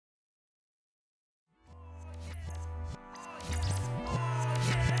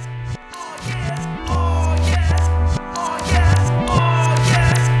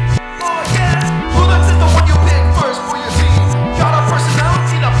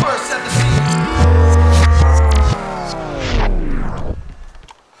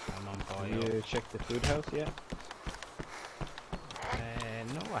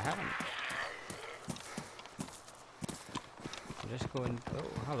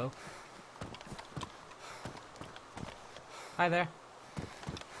hello. Hi there.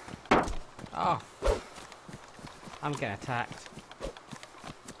 Oh. I'm getting attacked.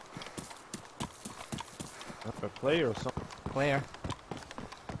 A player or something? Player.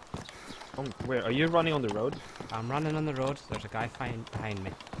 Where? Are you running on the road? I'm running on the road. There's a guy behind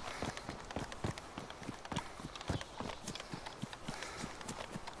me.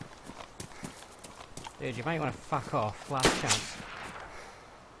 Dude, you might want to fuck off. Last chance.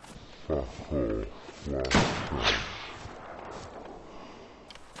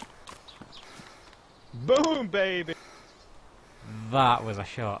 Boom, baby! That was a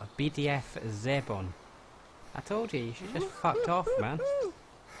shot. BDF Zebon. I told you should just fucked off, man.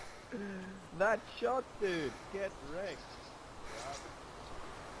 That shot, dude! Get wrecked!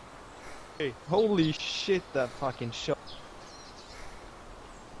 Hey, holy shit, that fucking shot!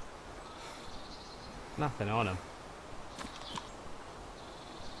 Nothing on him.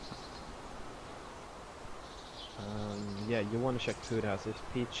 Yeah, you want to check food houses.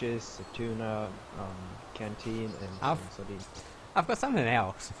 Peaches, tuna, canteen, and sardines. I've got something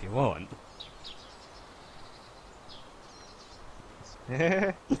else if you want.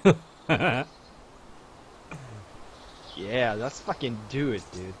 Yeah, let's fucking do it,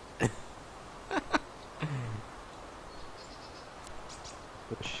 dude.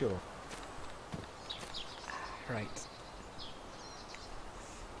 For sure. Right.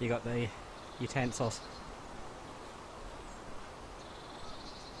 You got the utensils.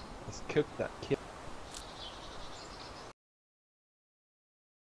 Let's cook that kid.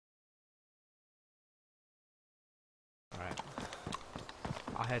 Alright.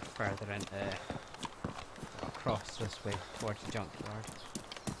 I'll head further into across this way towards the junkyard.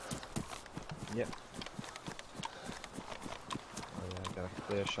 Yep. Oh yeah, I got a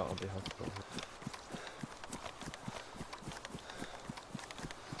clear shot of the hospital.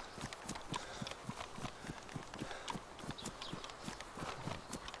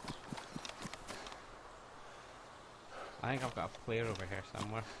 I think I've got a player over here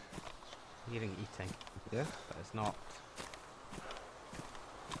somewhere. Hearing eating. Yeah? But it's not.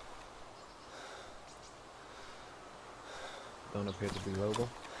 Don't appear to be mobile.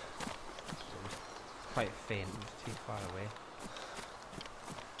 Quite faint, it's too far away.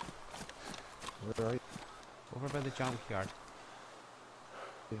 Where are you? Over by the junkyard.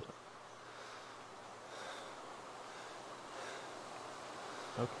 Yeah.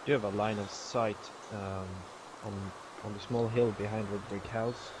 Okay, do you have a line of sight on the small hill behind the brick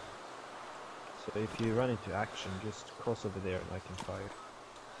house? So if you run into action, just cross over there and I can fire.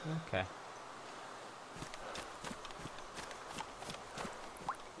 Okay.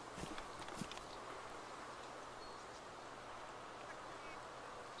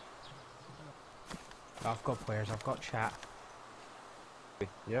 I've got players, I've got chat.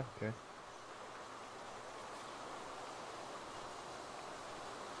 Yeah, okay.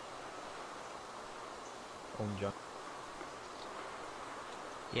 On junk.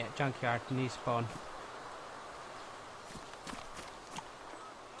 Yeah, junkyard, new spawn.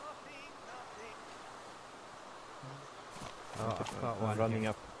 Oh, I've got one. I'm running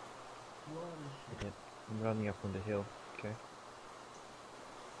here. up. Yeah, I'm running up on the hill. Okay.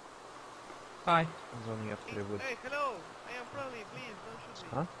 Hi. I'm running up to the wood. Hey, hello! I am friendly, please, don't shoot me.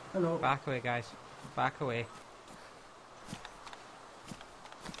 Huh? Hello. Back away, guys. Back away.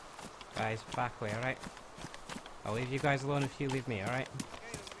 Guys, back away, alright? I'll leave you guys alone if you leave me, alright?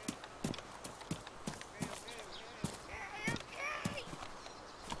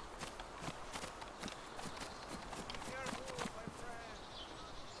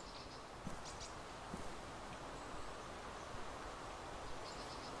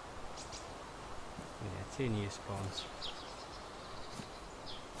 Yeah, 2 new spawns.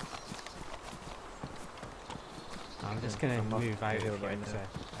 I'm just gonna move out of here right because now.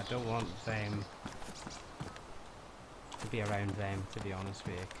 I don't want them to be around them, to be honest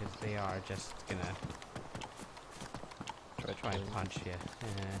with you, because they are just gonna try and punch you.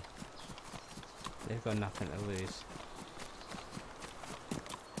 They've got nothing to lose.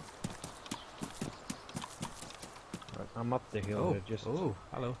 Right, I'm up the hill. Oh, They're just. oh,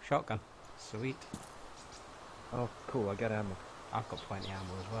 hello, shotgun. Sweet. Oh, cool. I got ammo. I've got plenty of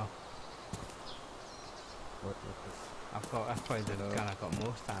ammo as well. What? That's probably the gun I've got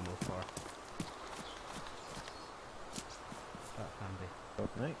most ammo for. That's handy.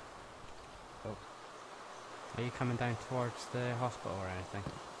 What night? Are you coming down towards the hospital or anything?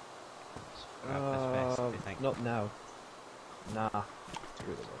 Grab this vest, do you think? Not now. Nah.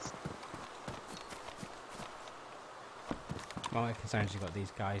 Screw the rest. Well, my concern is you've got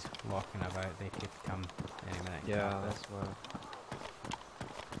these guys walking about. They could come any minute. Yeah, grab this. that's why.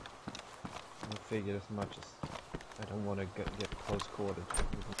 figured as much as I don't want to get close quartered.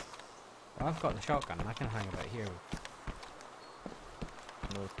 Well, I've got the shotgun. I can hang about here.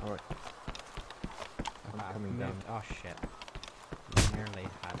 No, alright. Okay, I'm coming down. Oh shit. Nearly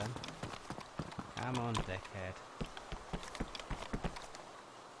had him. Come on, dickhead.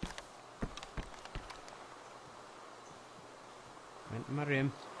 Into my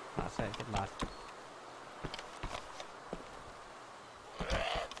room. That's it, good lad.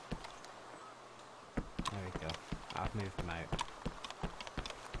 There we go. I've moved him out.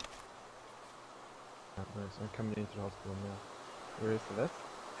 Oh, nice. I'm coming into the hospital now. Where is the vest?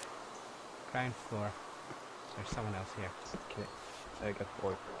 Ground floor. There's someone else here. Okay. I got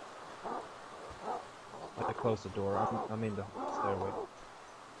boy. I close the door. I'm in the stairway.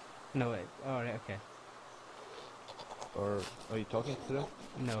 No, alright, okay. Or are you talking to them?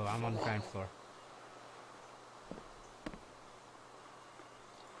 No, I'm on the ground floor.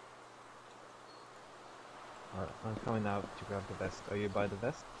 Alright, I'm coming out to grab the vest. Are you by the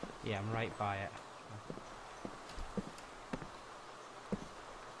vest? Yeah, I'm right by it.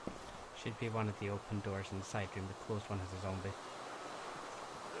 Should be one of the open doors in the side room. The closed one has a zombie.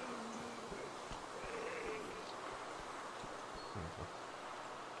 There we go.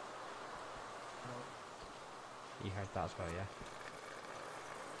 You heard that as well, yeah?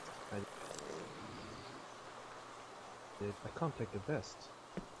 I can't take the vest.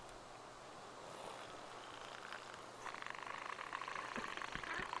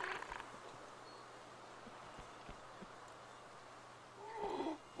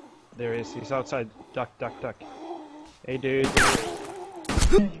 There he is. He's outside. Duck, duck, duck. Hey, dude.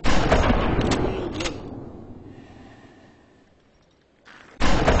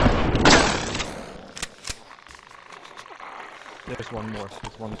 There's one more.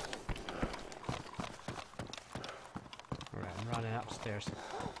 There's one. Alright, I'm running upstairs.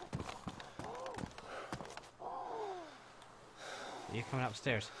 Are you coming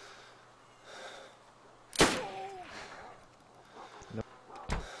upstairs? No.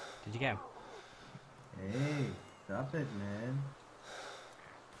 Did you get him? Hey, stop it, man.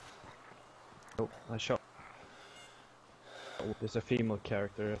 Oh, I shot. Oh, there's a female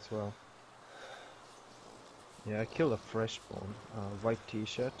character as well. Yeah, I killed a freshborn. White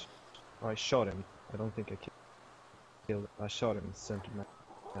t-shirt. Oh, I shot him. I don't think I killed. I shot him in center.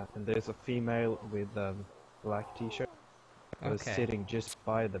 Yeah, and there's a female with black t-shirt. Was Okay. sitting just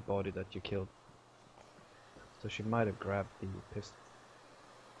by the body that you killed. So she might have grabbed the pistol.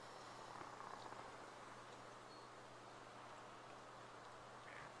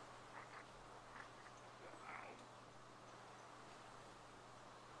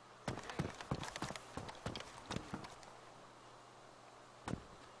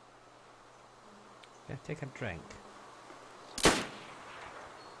 Yeah, take a drink.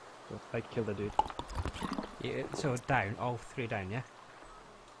 So I killed a dude. Yeah, so down, all three down, yeah?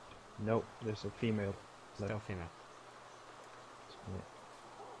 No, there's a female. Still female. Yeah.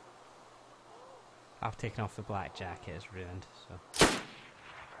 I've taken off the black jacket, it's ruined, so.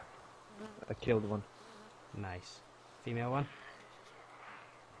 I killed one. Nice. Female one?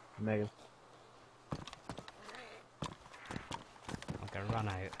 Male. I'm gonna run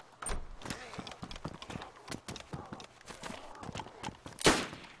out.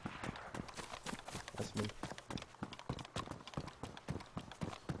 That's me.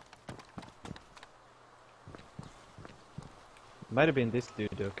 Might have been this dude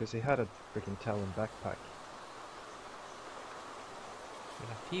though, because he had a freaking Talon backpack.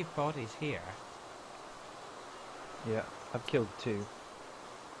 There's a few bodies here. Yeah, I've killed two.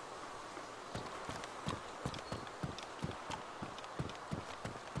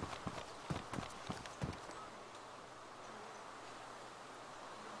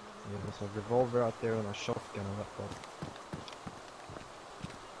 Yeah, there's a revolver out there and a shotgun on that one.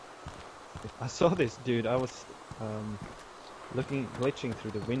 I saw this dude, I was glitching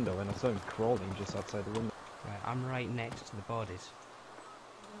through the window and I saw him crawling just outside the window. Right, I'm right next to the bodies.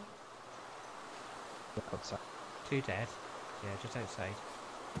 Outside. Two dead. Yeah, just outside.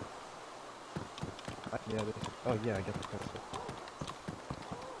 Oh yeah, I got the pistol.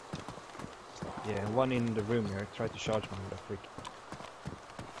 Yeah, and one in the room here tried to charge me with a freak.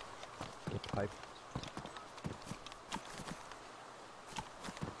 Get pipe.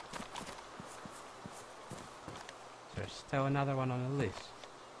 There's still another one on the loose.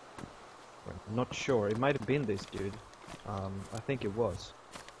 I'm not sure, it might have been this dude. I think it was.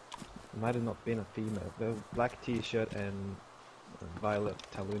 It might have not been a female. The black t-shirt and violet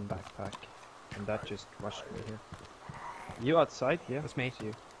Talon backpack. And that just rushed me here. You outside? Yeah, That's me. it's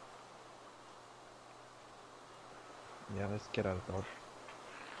you. Yeah, let's get out of dodge.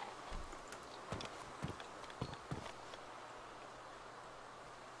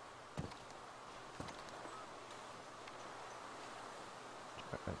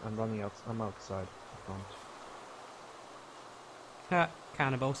 I'm running out. I'm outside the front.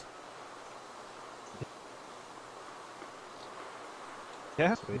 Cannibals.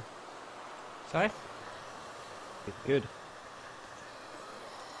 Yeah, sweet. Sorry? It's good.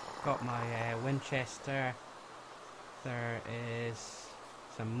 Got my Winchester. There is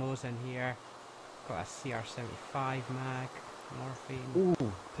some Mo's in here. Got a CR75 mag. Morphine.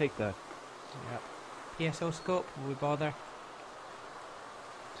 Ooh, take that. Yep. PSO scope, will we bother?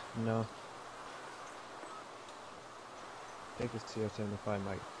 No. Take the CR75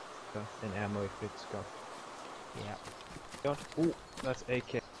 mag. And ammo if it's got. Yep. Ooh, that's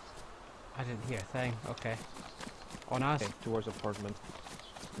AK. I didn't hear a thing. Okay. On us? Okay, towards apartment.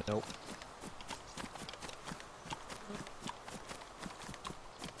 Nope.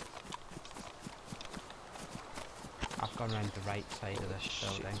 I've gone around the right side of this Shit,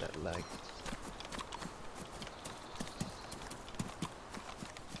 building. that lag.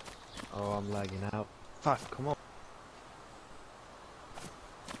 Oh, I'm lagging out. Fuck, come on.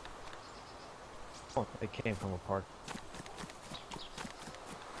 Oh, it came from a park.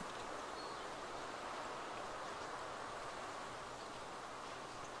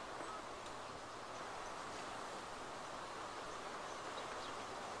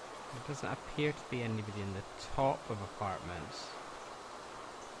 There doesn't appear to be anybody in the top of apartments.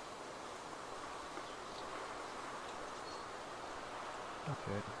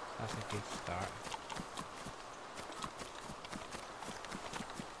 Okay. That's a good start.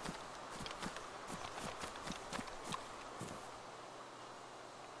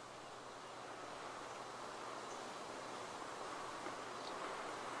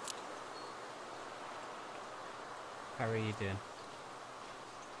 How are you doing?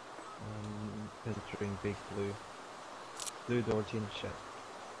 Filtering big blue. Blue door tin shed.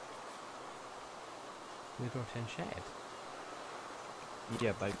 We brought in shed.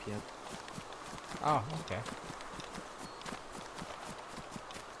 Yeah, by PM. Oh, okay.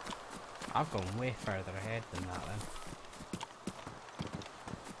 I've gone way further ahead than that then.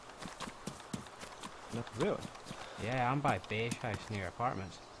 Not really. Yeah, I'm by Beige House near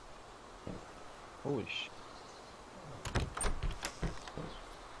apartments. Holy sh.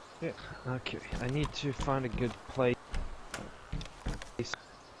 Yeah. Okay, I need to find a good place.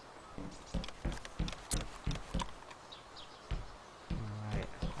 Alright,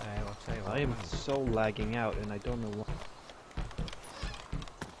 I'll tell you what. I am so lagging out and I don't know why.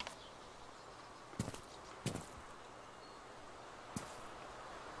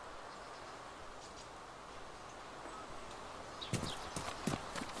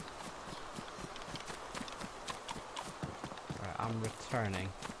 Right, I'm returning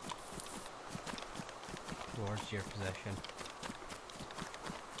towards your position.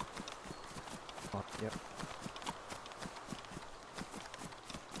 Oh, yep.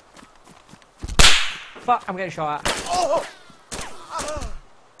 Fuck, I'm getting shot at. Oh!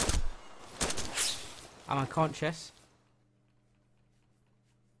 I'm unconscious.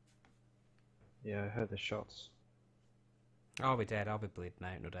 Yeah, I heard the shots. I'll be dead, I'll be bleeding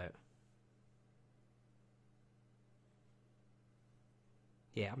out, no doubt.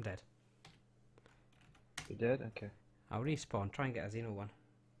 Yeah, I'm dead. You dead? Okay. I'll respawn, try and get a Xeno one.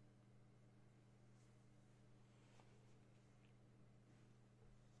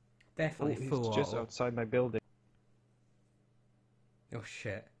 Definitely Oh, full he's just auto. outside my building. Oh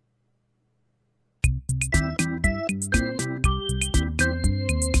shit.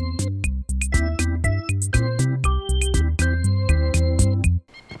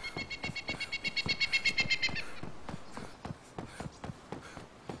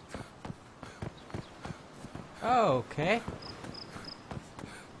 Okay.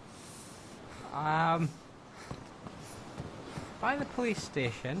 By the police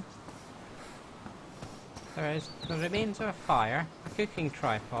station, there is the remains of a fire, a cooking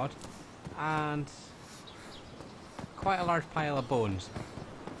tripod, and quite a large pile of bones.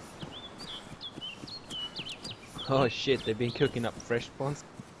 Oh shit, they've been cooking up fresh ones.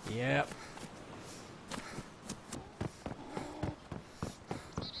 Yep.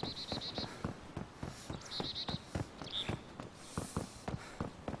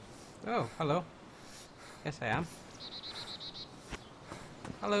 Oh, hello. Yes, I am.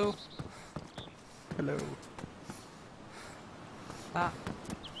 Hello. Hello. Ah.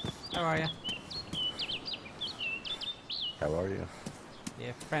 How are you? How are you?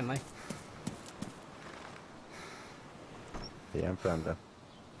 Yeah, friendly. Yeah, I'm friendly.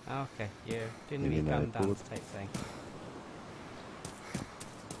 Okay, you're doing You the wee mean gun food? dance type thing.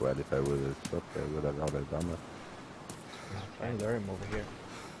 Well, if I would have stopped, I would have already done it. Try and lure him over here.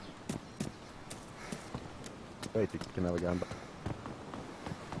 Wait, you can have a gun.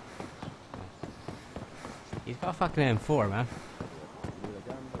 He's got a fucking M4, man.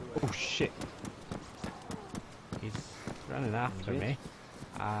 Oh shit! He's running after Really? me.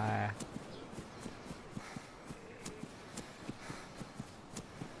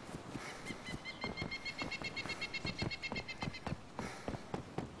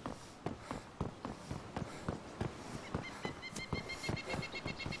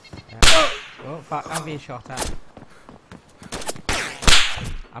 Oh fuck, I'm being shot at.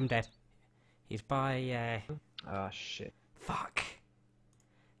 I'm dead. He's by, Ah shit. fuck.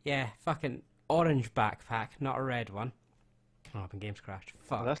 Yeah, fucking orange backpack, not a red one. Oh, my game's crashed.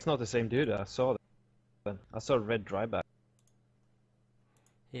 Fuck. Oh, that's not the same dude. I saw that. I saw red dryback.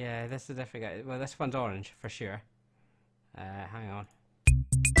 Yeah, this is a different guy. Well, this one's orange, for sure. Hang on.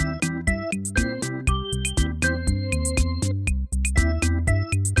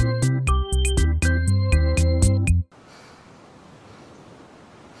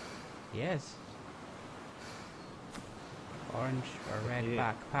 Yes. Orange or red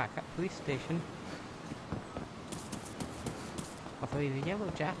Yeah. backpack at police station. Although he's a yellow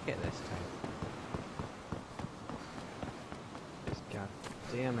jacket this time. Just god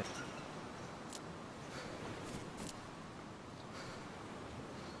damn it.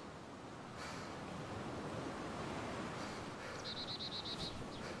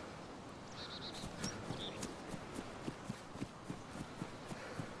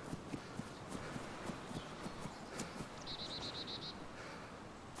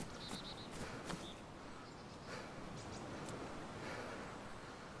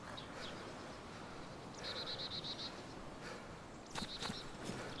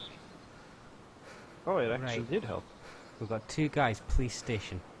 Oh, it actually Right. did help We've got two guys, police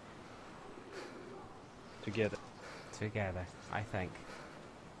station, together. together, I think.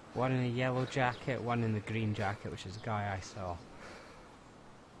 One in a yellow jacket, one in the green jacket, which is the guy I saw.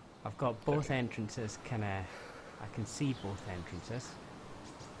 I've got both entrances, I can see both entrances.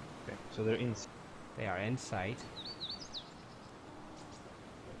 Okay, so they're inside. They are inside.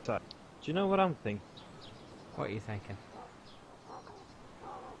 Do you know what I'm thinking? What are you thinking?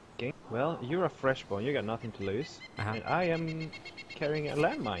 Okay, well, you're a freshborn, you got nothing to lose. Uh-huh. And I am carrying a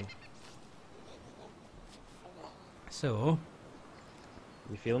landmine. So,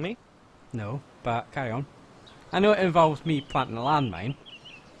 You feel me? no, but carry on. I know it involves me planting a landmine,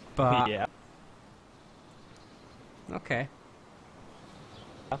 but Yeah. okay,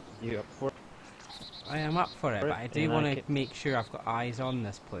 You up for it? I am up for it. But I do And I want to can- make sure I've got eyes on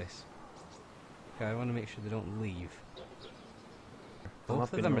this place. Okay, I want to make sure they don't leave. I'm Both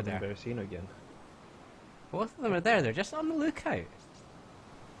up of in them are Northern there. Bearsino again. Both of them are there. They're just on the lookout.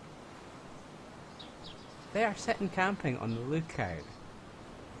 They are sitting camping on the lookout.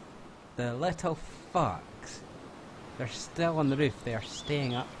 The little fucks. They're still on the roof. They are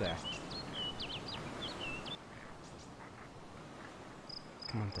staying up there.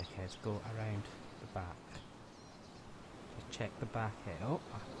 Come on, dickheads. Go around the back. Just check the back here. Oh,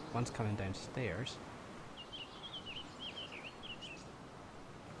 one's coming downstairs.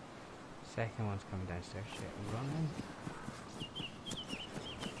 Second one's coming downstairs. Shit, running.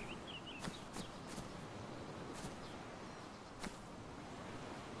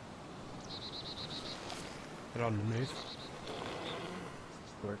 They're on the move.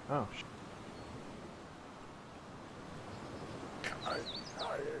 Where? Oh, sh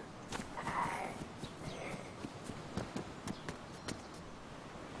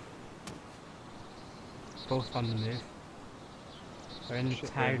Both on the move. They're in the Shit,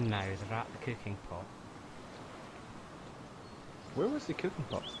 town now. They're at the cooking pot. Where was the cooking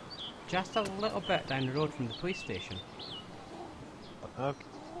pot? Just a little bit down the road from the police station. Okay.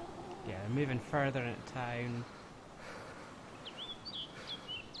 Yeah, they're moving further into town.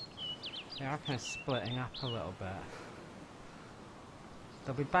 They are kind of splitting up a little bit.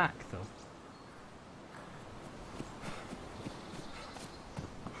 They'll be back though.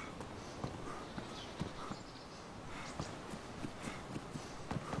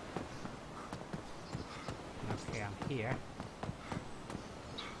 Okay, I'm here.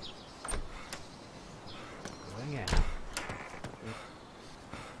 Going in.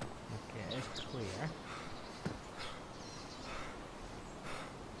 Okay, it's clear.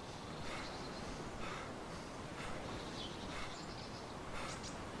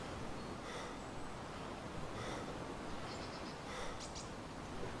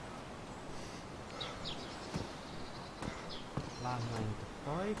 Landmine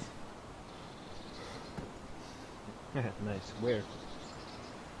deployed. Nice. Where?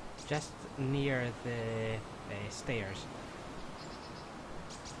 Just near the stairs.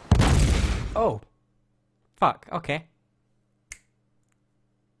 Oh! Fuck, okay.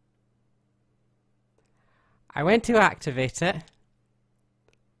 I went to activate it,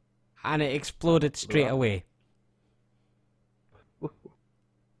 and it exploded straight Right. away.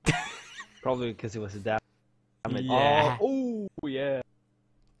 Probably because it was damage. Yeah. Oh, yeah.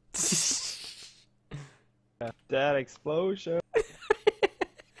 That explosion.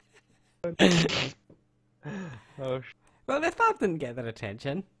 Oh, Well, if that didn't get their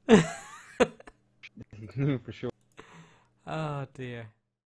attention. for sure. Oh dear.